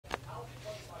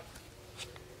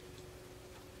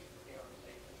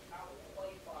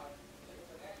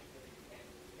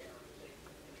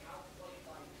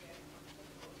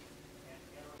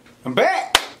I'm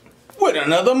back with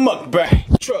another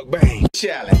mukbang, truck bang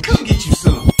challenge. Come get you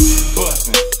some.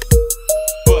 Bussin',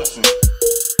 bussin',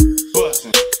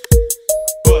 bussin',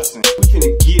 bussin'. We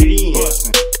finna get it in.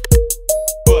 Bussin',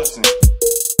 bussin',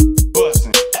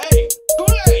 bussin'. Hey,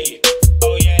 Kool-Aid.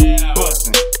 Oh yeah.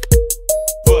 Bussin',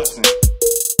 bussin',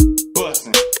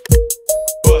 bussin',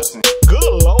 bussin'.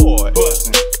 Good Lord.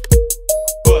 Bussin',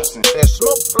 bussin'. That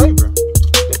smoke flavor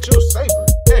that you'll savor.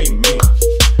 Amen.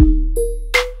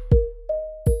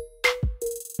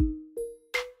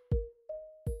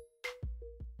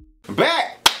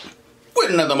 Back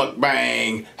with another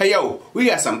mukbang. Hey yo, we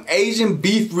got some Asian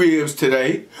beef ribs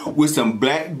today with some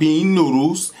black bean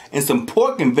noodles and some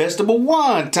pork and vegetable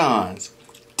wontons.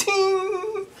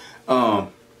 Ting!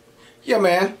 Yeah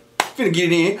man, finna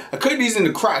get it in. I cooked these in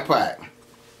the crock pot.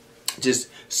 Just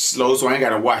slow so I ain't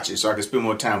gotta watch it, so I can spend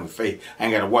more time with Faith. I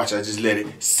ain't gotta watch it, I just let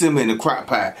it simmer in the crock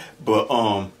pot. But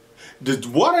does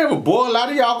water ever boil out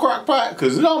of y'all crock pot?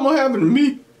 Cause it almost happened to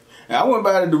me. And I went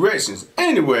by the directions.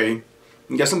 Anyway,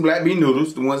 you got some black bean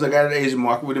noodles, the ones I got at the Asian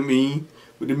market with the mean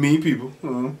people.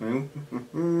 And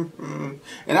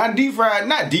I deep fried,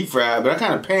 not deep fried, but I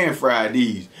kind of pan fried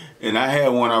these. And I had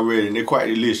one already, and they're quite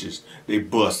delicious. They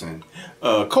bussin'.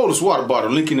 Coldest water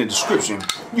bottle, link in the description.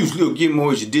 Use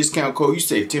Lilgilmoeats as your discount code. You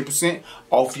save 10%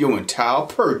 off your entire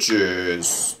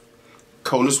purchase.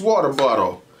 Coldest water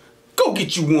bottle. Go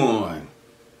get you one.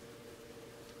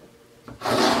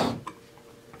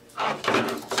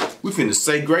 We finna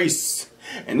say grace.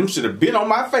 And them should have been on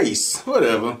my face.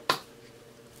 Whatever.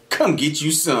 Come get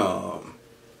you some.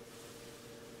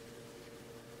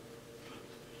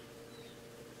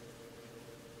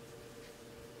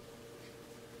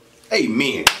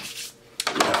 Amen. I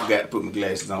forgot to put my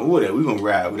glasses on. Whatever. We're gonna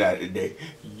ride without it today.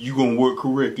 You gonna work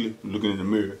correctly. Looking in the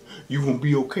mirror. You gonna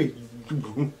be okay.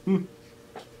 We're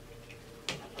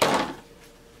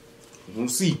gonna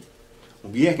see.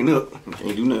 Gonna be acting up.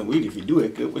 Can't do nothing with it. If you do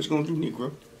act up, what you gonna do,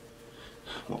 Negro?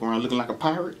 Walk around looking like a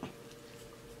pirate?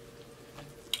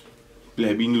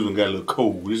 Black bean noodle got a little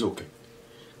cold. It's okay.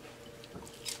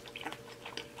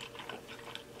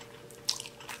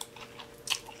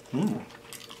 Mmm.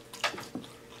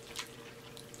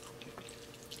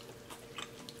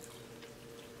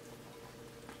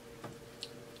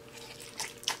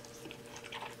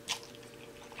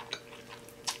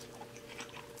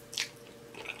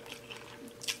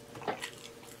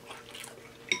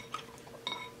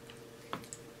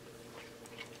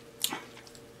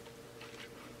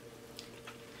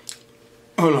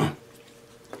 Hold on.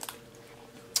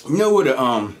 You know where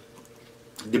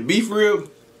the beef rib,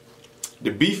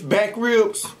 the beef back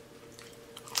ribs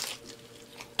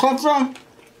come from?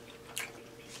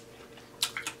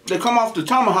 They come off the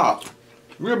tomahawk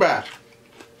ribeye.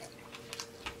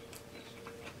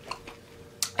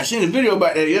 I seen a video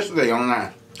about that yesterday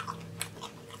online.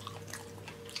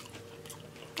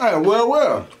 Hey,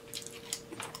 well.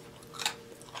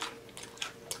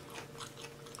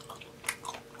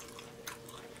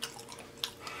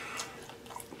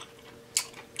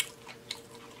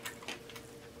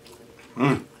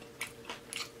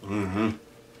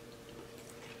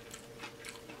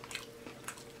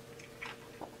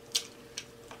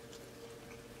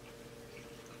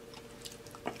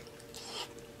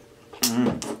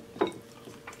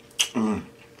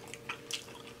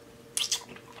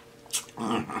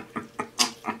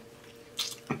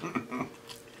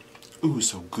 Ooh,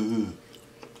 it's so good.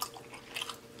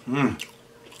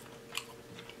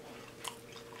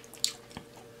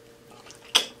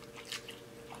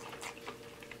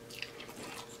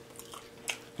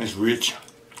 It's rich.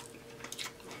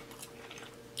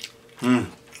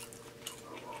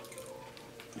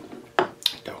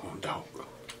 Doggone dog.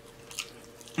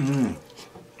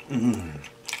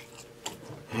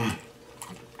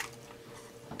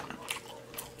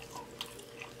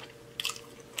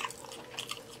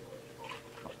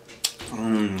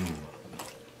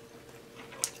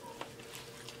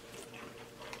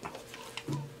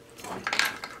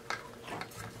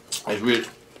 It's rich.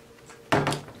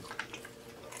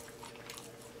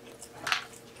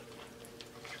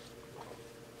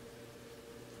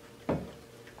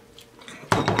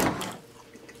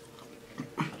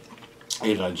 I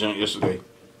ate a lot of junk yesterday.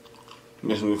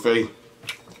 Messing with Faith.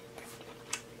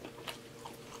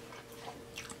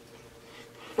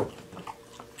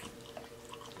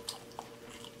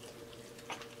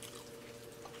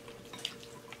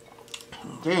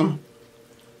 Okay.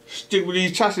 Stick with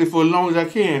these chopsticks for as long as I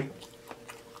can.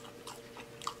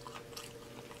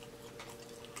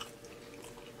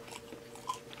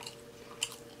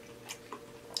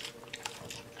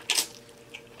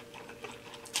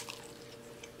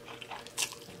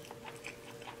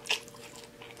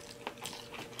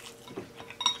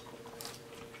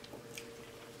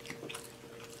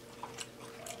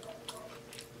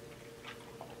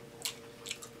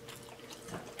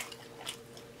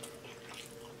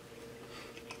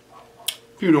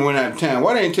 People done went out of town.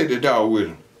 Why they ain't take the dog with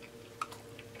them?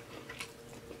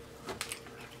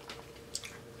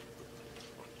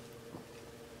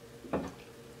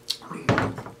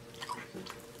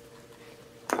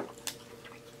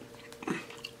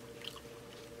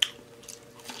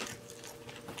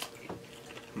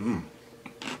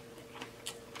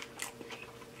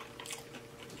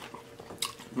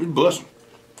 It's busting.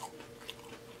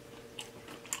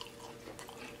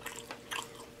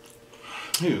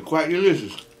 It's quite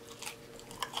delicious.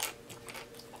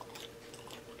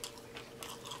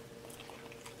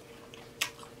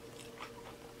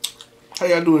 How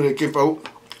y'all doing there, kinfolk?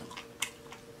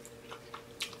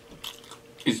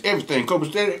 Is everything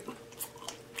copacetic?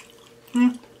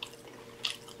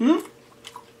 Good.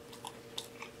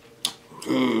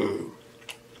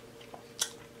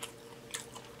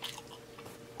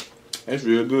 That's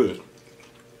real good.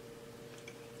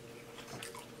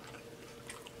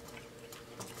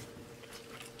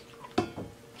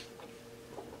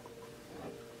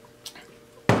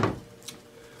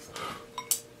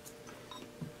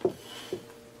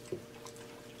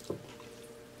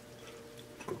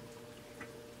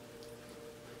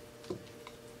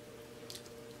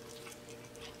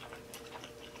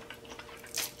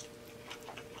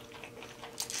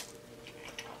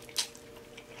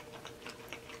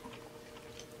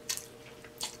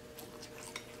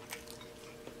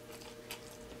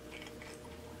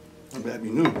 That be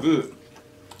new good.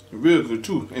 Real good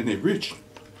too. And they rich.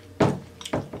 You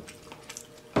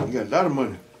got a lot of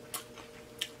money.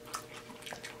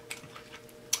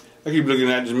 I keep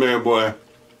looking at this mirror, boy.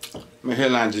 My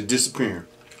hairline just disappearing.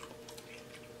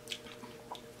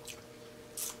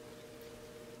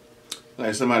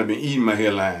 Like somebody been eating my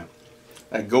hairline.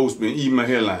 Like ghost been eating my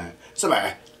hairline.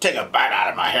 Somebody take a bite out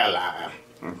of my hairline.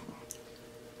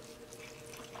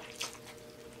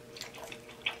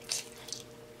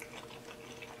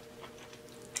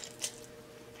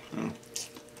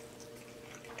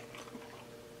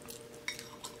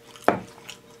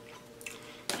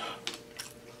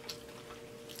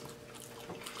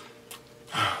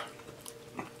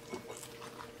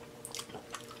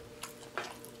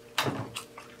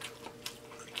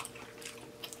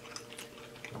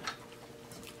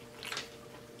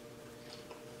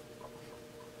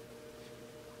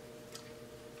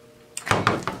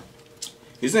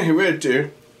 It's not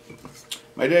hereditary.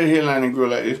 My dad's hairline didn't grow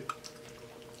like this.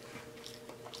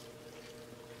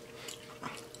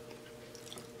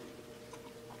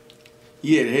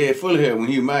 He had a head full of hair when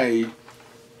he was my age.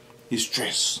 He's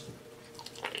stressed.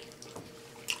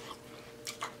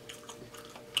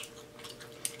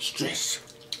 Stress.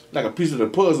 Like a piece of the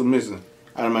puzzle missing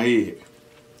out of my head.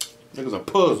 Like it's a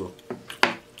puzzle.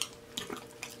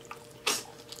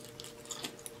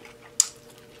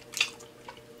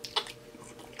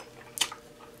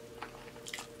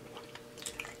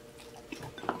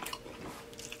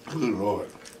 Good Lord.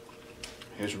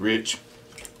 It's rich.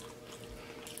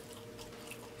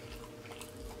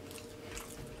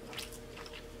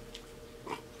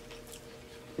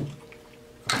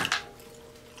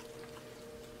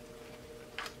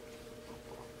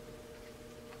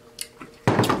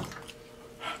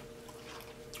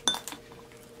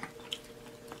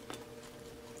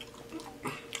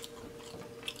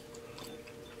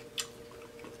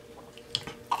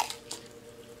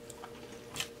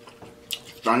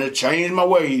 Trying to change my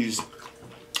ways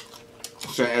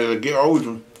as I get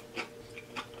older.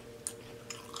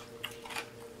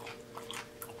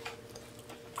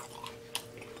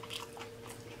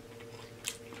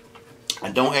 I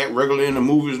don't act regular in the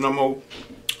movies no more.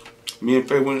 Me and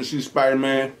Faye went to see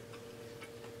Spider-Man.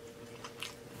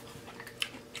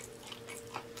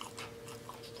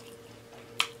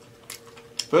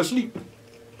 Fell asleep.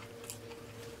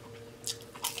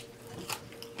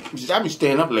 I be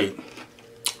staying up late.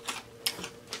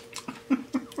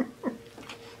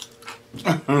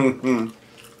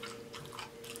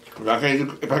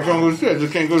 If I can't go to sleep, I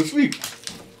just can't go to sleep.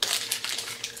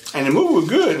 And the movie was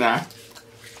good now,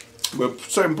 but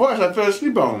certain parts I fell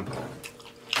asleep on.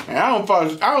 And I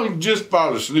don't just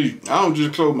fall asleep. I don't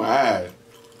just close my eyes.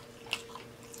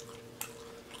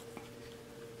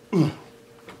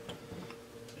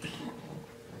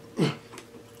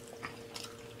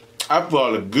 I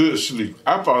fall a good sleep.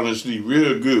 I fall asleep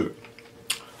real good.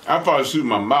 I fall asleep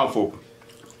with my mouth open.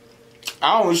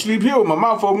 I only sleep here with my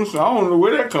mouth open, so I don't know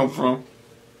where that comes from.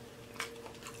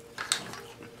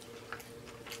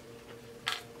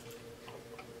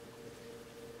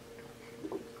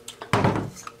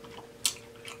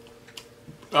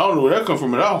 I don't know where that comes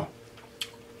from at all.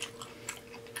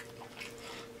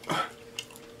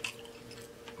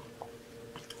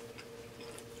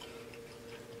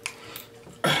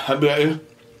 I'd be like this.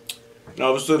 And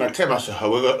all of a sudden, I tell myself, I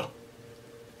wake up.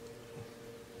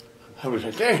 I was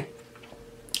like, dang.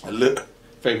 I look,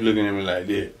 face looking at me like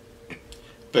this.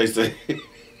 Face say,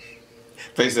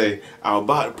 face say, I was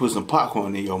about to put some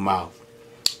popcorn in your mouth.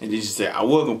 And then she said, I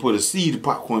was going to put a seed of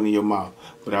popcorn in your mouth,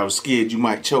 but I was scared you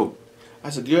might choke.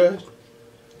 I said, girl,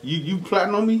 you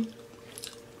plotting on me?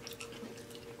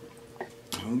 I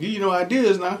don't give you no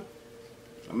ideas now.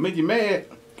 I'll make you mad.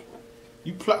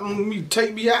 You plotting on me to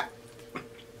take me out?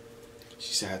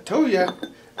 She said, I told you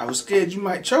I was scared you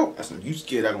might choke. I said, you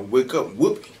scared I'm going to wake up and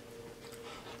whoop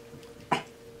you?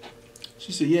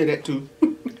 She said, yeah, that too.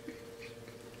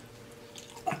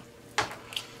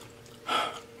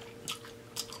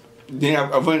 Then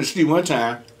I went to sleep one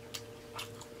time.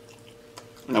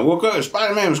 And I woke up and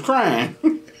Spider-Man was crying.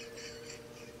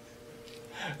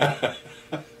 I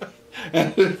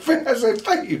said,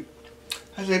 thank you.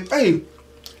 I said, babe.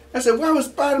 I said, why was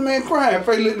Spider-Man crying?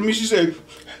 Faye looked at me, she said,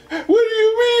 what do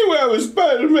you mean why was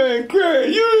Spider-Man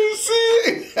crying? You didn't see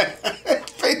it?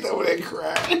 Faith over there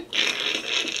crying.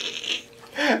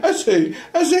 I said,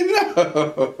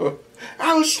 no.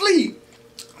 I was asleep.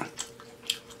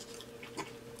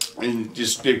 And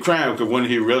just they're crying because one of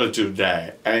his relatives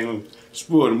died. I ain't gonna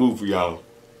spoil the movie for y'all.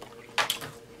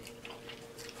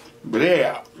 But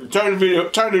yeah, turn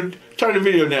the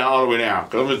video down all the way down,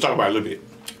 because I'm gonna talk about it a little bit.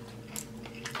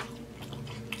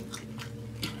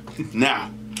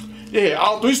 Now, they had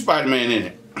all 3 Spider-Man in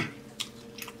it.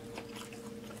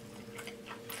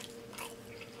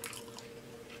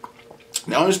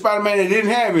 The only Spider-Man they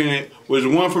didn't have in it was the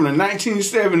one from the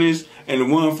 1970s and the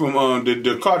one from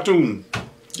the cartoon,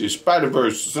 the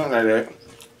Spider-Verse, something like that.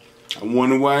 I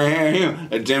wonder why I had him.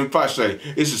 As Jamie Foxx say,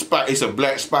 it's a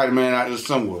black Spider-Man out there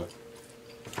somewhere.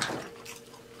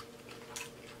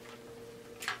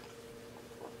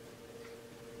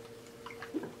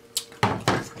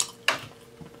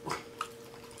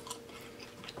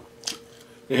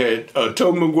 They had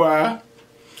Tobey Maguire.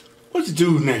 What's the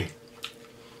dude's name?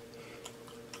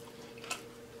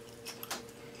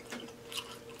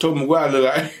 Tobey Maguire look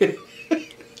like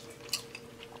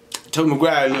Tobey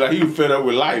Maguire look like he was fed up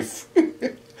with life.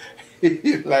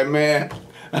 Like, man,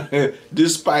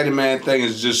 this Spider-Man thing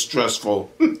is just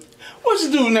stressful. What's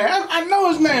the dude's name? I know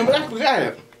his name, but I forgot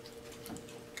it.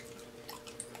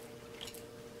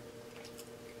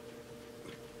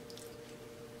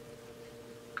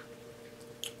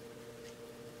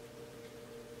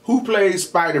 Who plays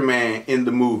Spider-Man in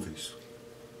the movies?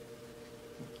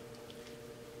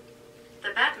 The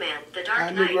Batman, the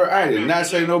Dark Knight. I did not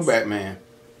say no Batman.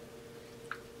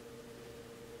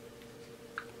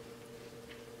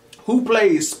 Who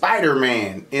plays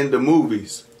Spider-Man in the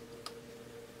movies?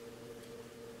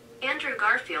 Andrew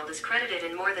Garfield is credited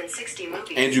in more than 60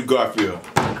 movies. Andrew Garfield.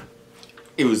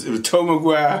 It was Tobey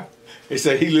Maguire. They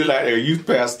said he looked like a youth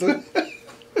pastor.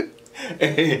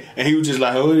 and he was just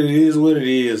like, oh, it is what it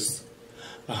is.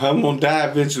 I'm gonna die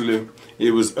eventually.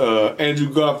 It was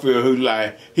Andrew Garfield who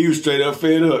he was straight up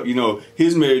fed up. You know,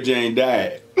 his Mary Jane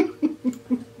died.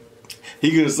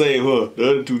 He couldn't save her. The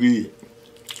other 2 did.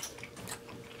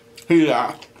 He's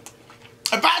like,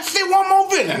 if I see one more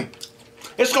villain,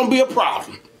 it's gonna be a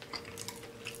problem.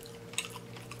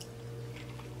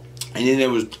 And then there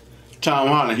was Tom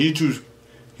Holland.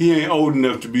 He ain't old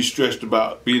enough to be stressed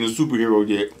about being a superhero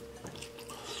yet.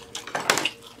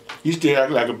 He still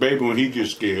act like a baby when he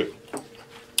gets scared.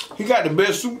 He got the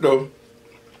best suit though.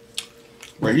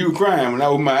 But he was crying when I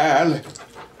opened my eyes. I was like,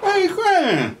 why are you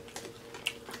crying?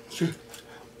 She said,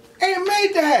 Aunt May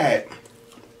died.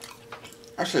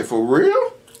 I said, for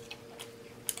real?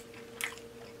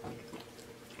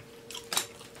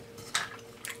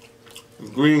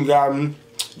 Green Goblin,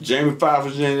 Jamie Foxx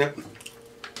was in it.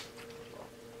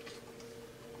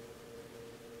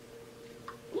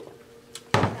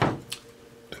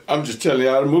 I'm just telling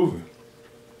y'all the movie.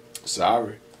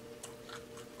 Sorry.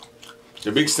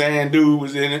 The big sand dude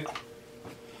was in it.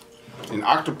 An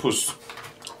octopus.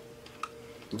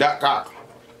 Doc Ock.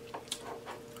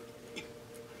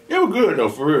 It was good though,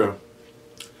 for real.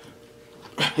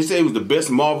 He said it was the best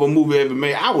Marvel movie ever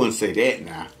made. I wouldn't say that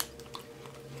now.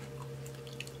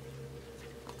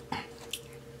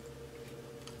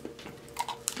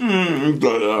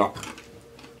 But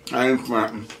I ain't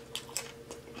frontin'.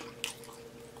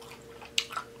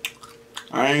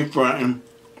 I ain't frontin'.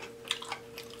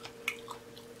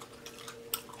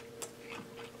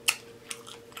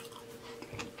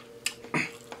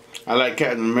 I like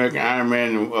Captain America, Iron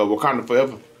Man, and Wakanda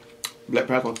Forever. Black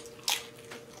Panther.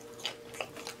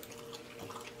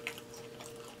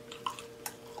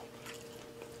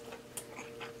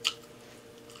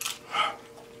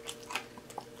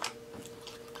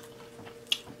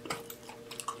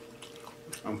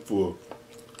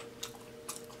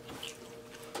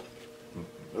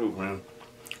 joke, man.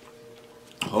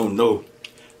 Oh no.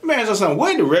 Man, so something,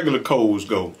 where the regular colds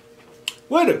go?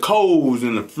 Where the colds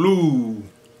and the flu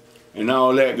and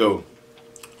all that go?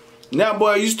 Now,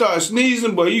 boy, you start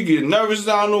sneezing, boy, you get nervous,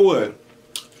 I don't know what.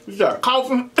 You start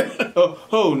coughing.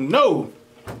 Oh no.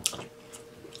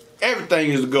 Everything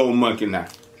is a golden monkey now.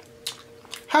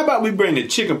 How about we bring the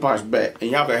chicken pox back and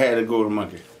y'all can have the golden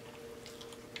monkey?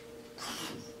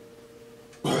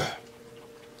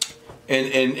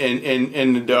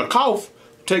 And the cough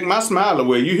take my smile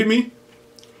away. You hear me?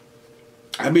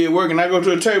 I be at work and I go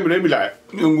to a table, they be like,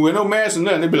 with no mask or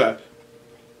nothing, they be like,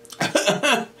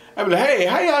 I be like, hey,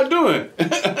 how y'all doing?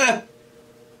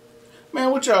 Man,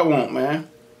 what y'all want, man?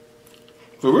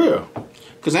 For real.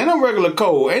 Cause ain't no regular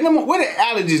cold. Ain't no, where the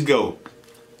allergies go?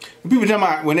 People talking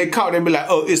about when they cough, they be like,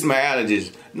 oh, it's my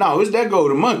allergies. No, it's that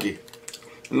golden monkey.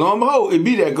 And lo and behold, it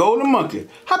be that golden monkey.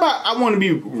 How about I want to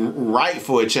be right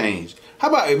for a change? How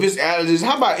about if it's allergies,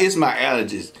 how about it's my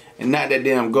allergies and not that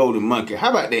damn golden monkey? How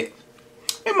about that?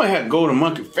 They might have golden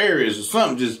monkey fairies or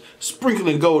something just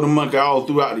sprinkling golden monkey all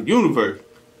throughout the universe.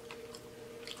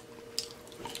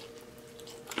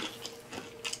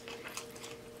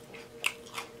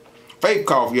 Fake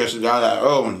cough yesterday. I was like,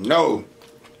 oh no.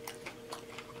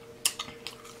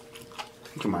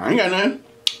 Come on, I ain't got nothing.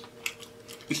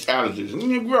 It's allergies. And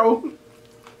you grow.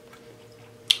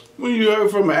 When you heard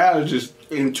from an allergist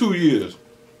in 2 years?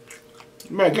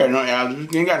 You ain't got no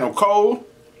allergies. You ain't got no cold.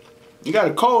 You got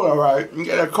a cold, all right. You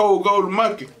got a cold golden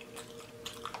monkey.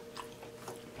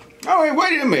 Oh, wait,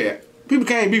 wait a minute. People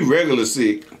can't be regular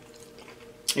sick.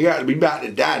 You got to be about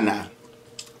to die now.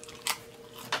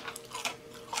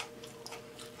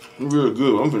 I'm real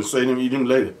good. I'm gonna say them, eat them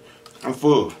later. I'm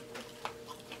full.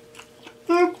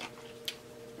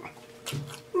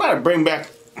 Might bring back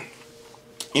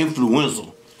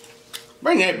influenza.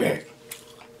 Bring that back.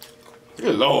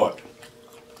 Good Lord.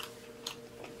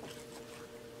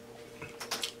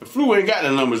 The flu ain't got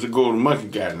the numbers the golden monkey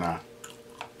got now.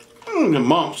 The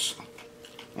mumps.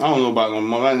 I don't know about no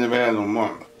mumps. I never had no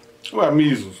mumps. What about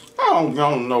measles? I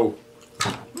don't know.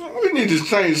 We need to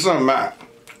change something out.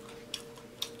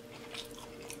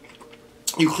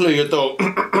 You clear your throat.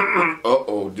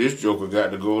 Uh-oh, this joker got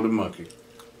the golden monkey.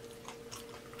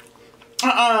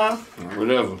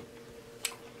 Whatever.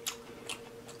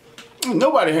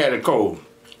 Nobody had a cold.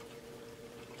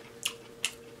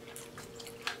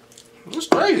 It's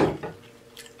crazy.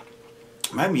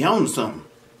 Might be on to something.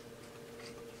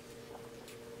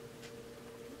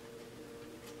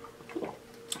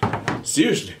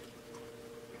 Seriously.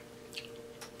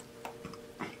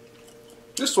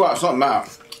 Just swap something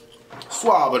out.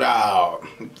 Swab it out.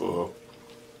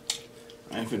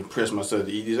 I ain't finna press myself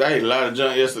to eat this. I ate a lot of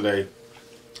junk yesterday.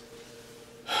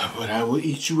 But I will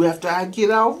eat you after I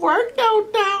get off work, though,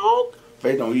 dog.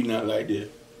 Faith don't eat nothing like this.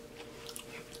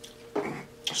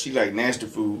 She like nasty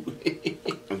food.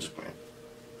 I'm just playing.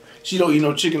 She don't eat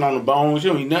no chicken on the bone. She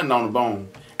don't eat nothing on the bone.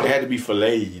 It had to be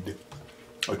filleted.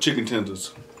 Or chicken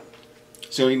tenders.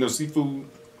 She don't eat no seafood.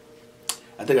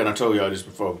 I think I done told y'all this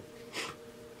before.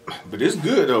 But it's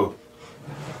good, though.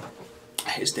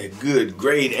 It's that good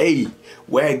grade A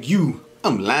Wagyu.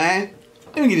 I'm lying.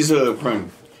 Let me get this hug from you.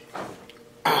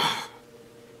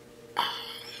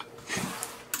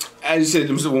 I just said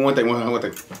one thing.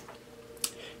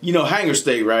 You know hanger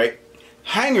steak, right?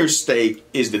 Hanger steak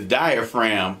is the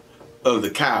diaphragm of the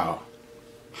cow.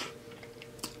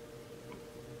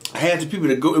 I had the people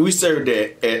that go. We served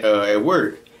that at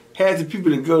work. Had the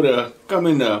people that go to come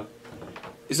in the.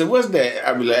 He said, "What's that?"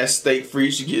 I be like, "That's steak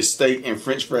free. She get steak and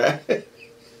French fries."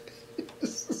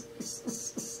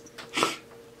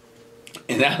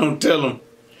 And I don't tell them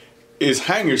it's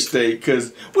hanger steak,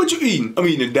 cause what you eating? I'm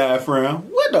eating the diaphragm.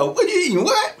 What though? What you eating?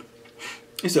 What?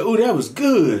 He said, "Oh, that was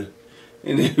good."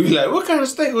 And then he was like, "What kind of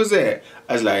steak was that?"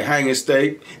 I was like, "Hanger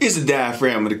steak. It's the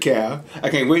diaphragm of the cow." I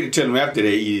can't wait to tell them after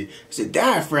they eat it. He said,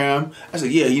 "Diaphragm?" I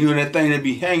said, "Yeah, you know that thing that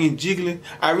be hanging, jiggling?"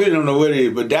 I really don't know what it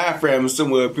is, but diaphragm is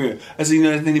somewhere up here. I said, "You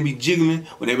know that thing that be jiggling?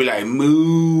 When they be like,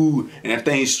 moo, and that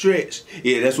thing stretch?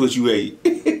 Yeah, that's what you ate."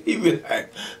 He be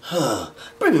like,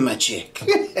 bring me my check.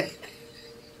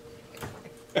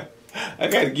 I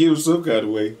gotta give him some kind of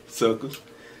way, suckers.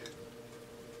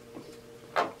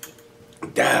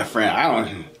 Diaphragm, I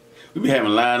don't. We be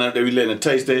having line up there, we letting it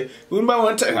taste that. We might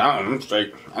want to taste.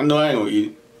 I know I ain't gonna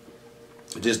eat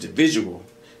it. Just the visual.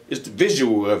 It's the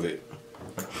visual of it.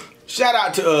 Shout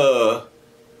out to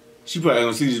she probably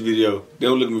gonna see this video. They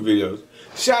don't look at my videos.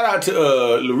 Shout out to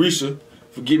Larisha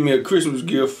for giving me a Christmas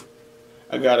gift.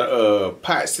 I got a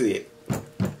pot set.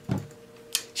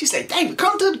 She said, "David,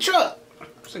 come to the truck."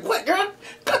 I said, "What, girl?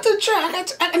 Come to the truck.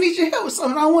 I need your help with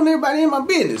something. I don't want everybody in my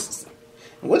business."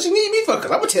 What you need me for?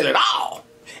 Cause I'm gonna tell it all.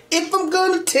 If I'm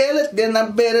gonna tell it, then I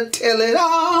better tell it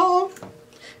all.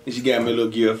 And she got me a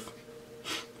little gift.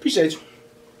 Appreciate you.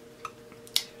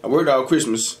 I worked all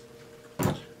Christmas,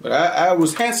 but I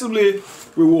was handsomely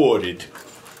rewarded.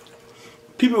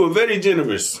 People were very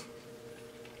generous.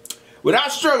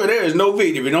 Without struggle, there is no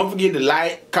victory. Don't forget to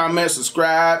like, comment,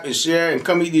 subscribe, and share, and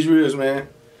come eat these ribs, man.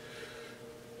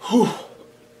 Whew.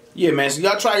 Yeah, man. So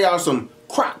y'all try y'all some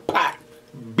crock pot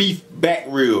beef back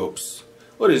ribs.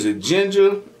 What is it?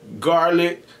 Ginger,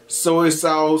 garlic, soy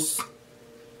sauce,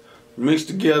 mixed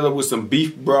together with some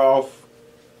beef broth.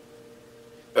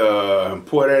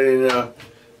 Pour that in there.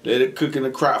 Let it cook in the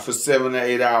crock for 7 to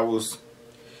 8 hours,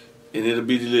 and it'll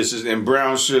be delicious. And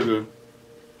brown sugar.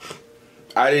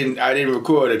 I didn't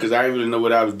record it because I didn't really know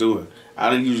what I was doing. I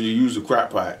don't usually use a crock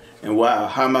pot. And wow,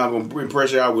 how am I gonna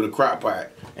impress y'all with a crock pot?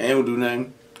 I ain't gonna do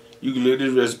nothing. You can look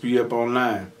this recipe up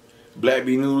online. Black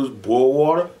bean noodles, boil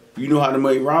water. You know how to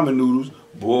make ramen noodles.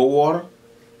 Boil water.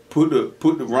 Put the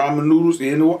ramen noodles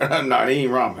in the water. Nah, they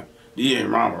ain't ramen. These ain't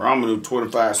ramen. Ramen noodles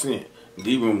 25 cents.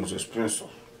 These ones expensive.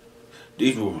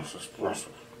 These ones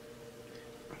expensive.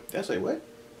 That's like what?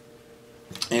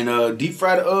 And deep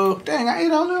fry the dang, I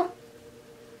ate all them.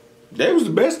 That was the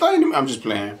best thing to me. I'm just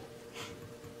playing.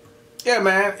 Yeah,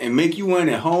 man. And make you one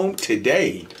at home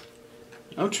today.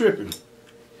 I'm tripping.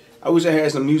 I wish I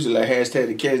had some music like hashtag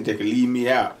the cats that could leave me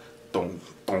out.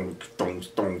 I'm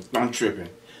tripping.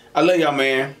 I love y'all,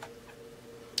 man.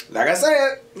 Like I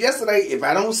said yesterday, if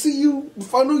I don't see you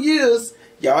before New Year's,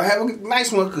 y'all have a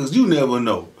nice one, because you never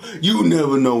know. You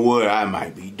never know what I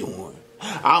might be doing.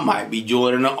 I might be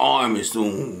joining the army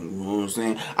soon. You know what I'm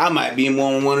saying? I might be in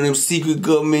one of them secret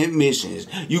government missions.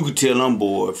 You could tell I'm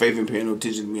bored. Faith ain't paying no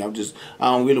attention to me. I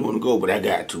don't really want to go, but I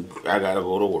got to. I got to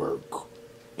go to work.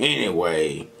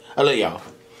 Anyway, I love y'all.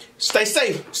 Stay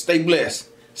safe. Stay blessed.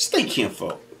 Stay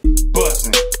kinfolk.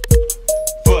 Bussin'.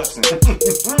 Bussin'.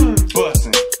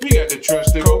 Bussin'. We got to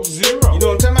trust the